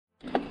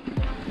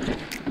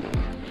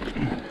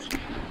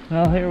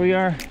Well, here we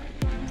are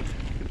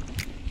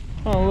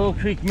on a Little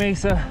Creek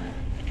Mesa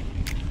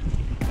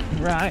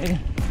ride.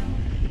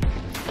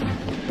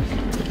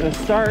 The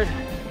start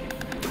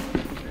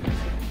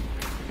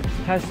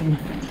has some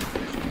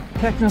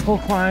technical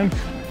climbs,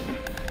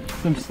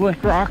 some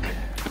slick rock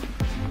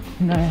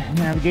to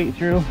navigate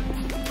through.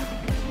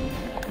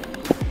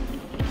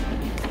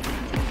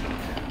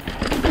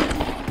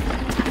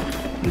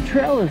 The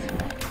trail is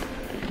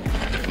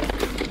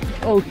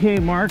okay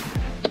marked,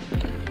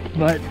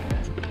 but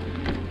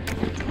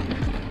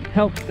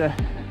helps to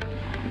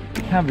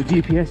have a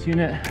GPS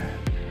unit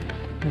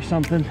or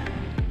something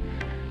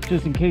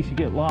just in case you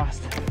get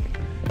lost.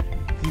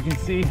 As you can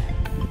see,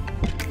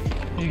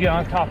 you get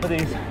on top of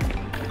these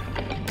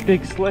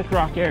big slick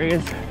rock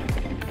areas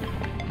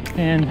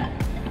and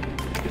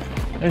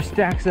there's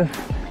stacks of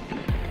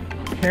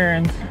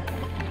herons,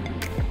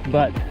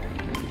 but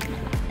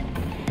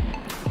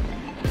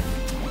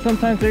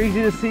sometimes they're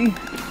easy to see,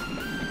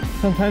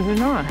 sometimes they're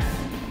not.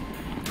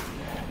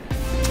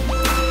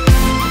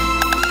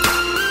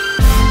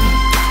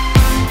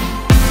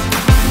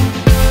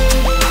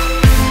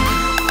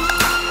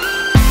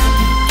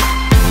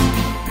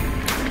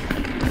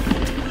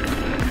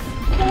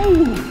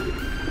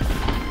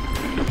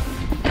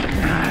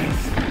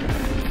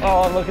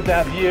 Oh, look at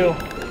that view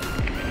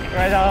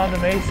right out on the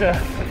mesa.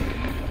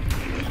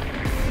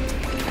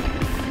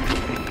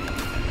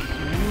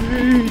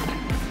 Sweet.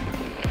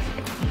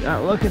 Yeah,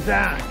 look at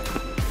that.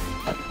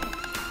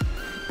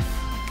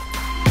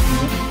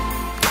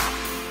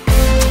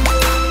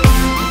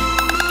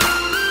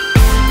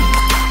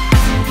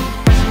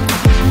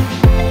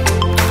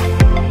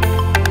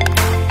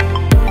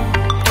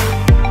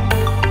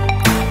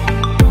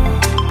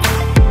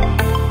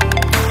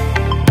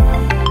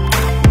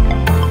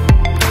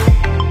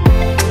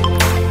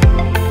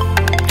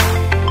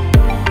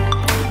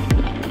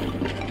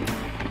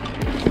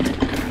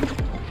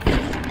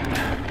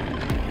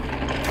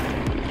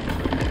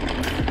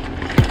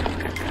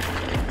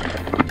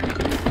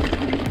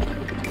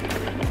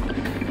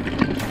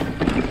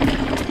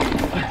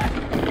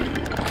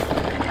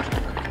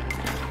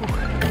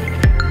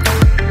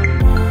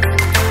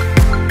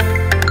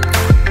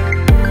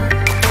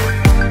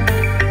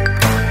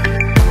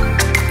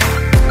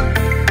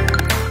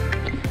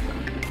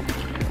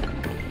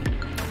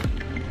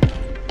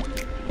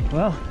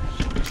 Well,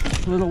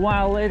 a little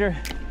while later,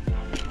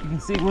 you can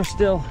see we're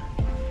still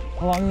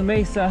along the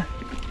mesa.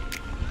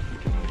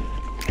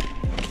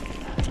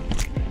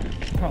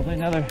 Probably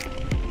another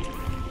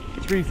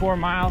 3-4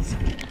 miles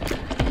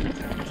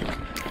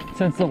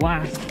since the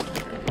last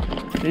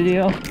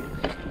video.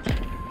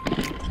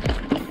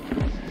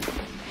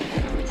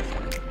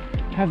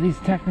 Have these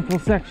technical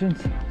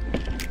sections,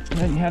 and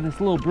then you have this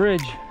little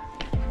bridge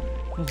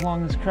that goes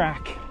along this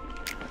crack.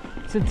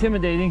 It's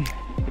intimidating,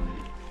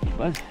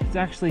 but it's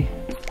actually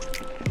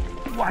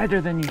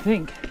wider than you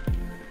think.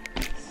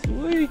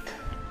 Sweet.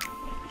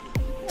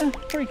 Yeah,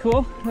 pretty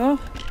cool. Well,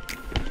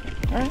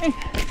 all right.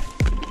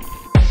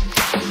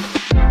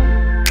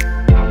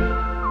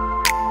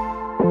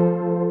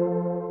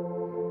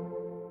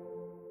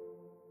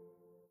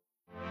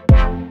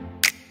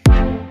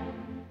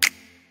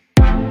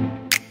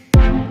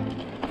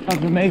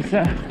 Of the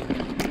mesa,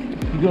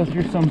 you go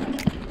through some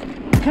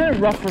kind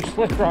of rougher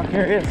slick rock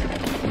areas,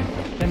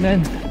 and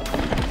then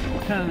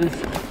kind of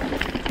this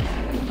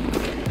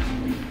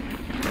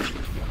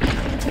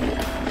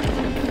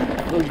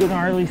little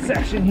gnarly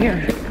section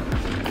here.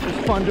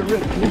 Just fun to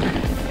rip through.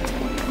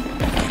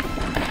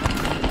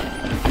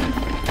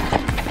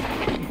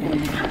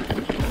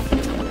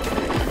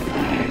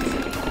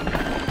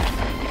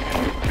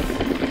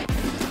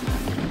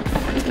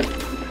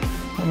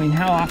 I mean,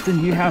 how often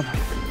do you have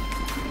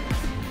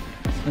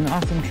an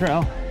awesome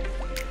trail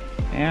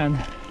and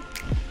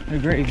a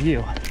great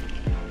view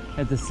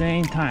at the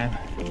same time?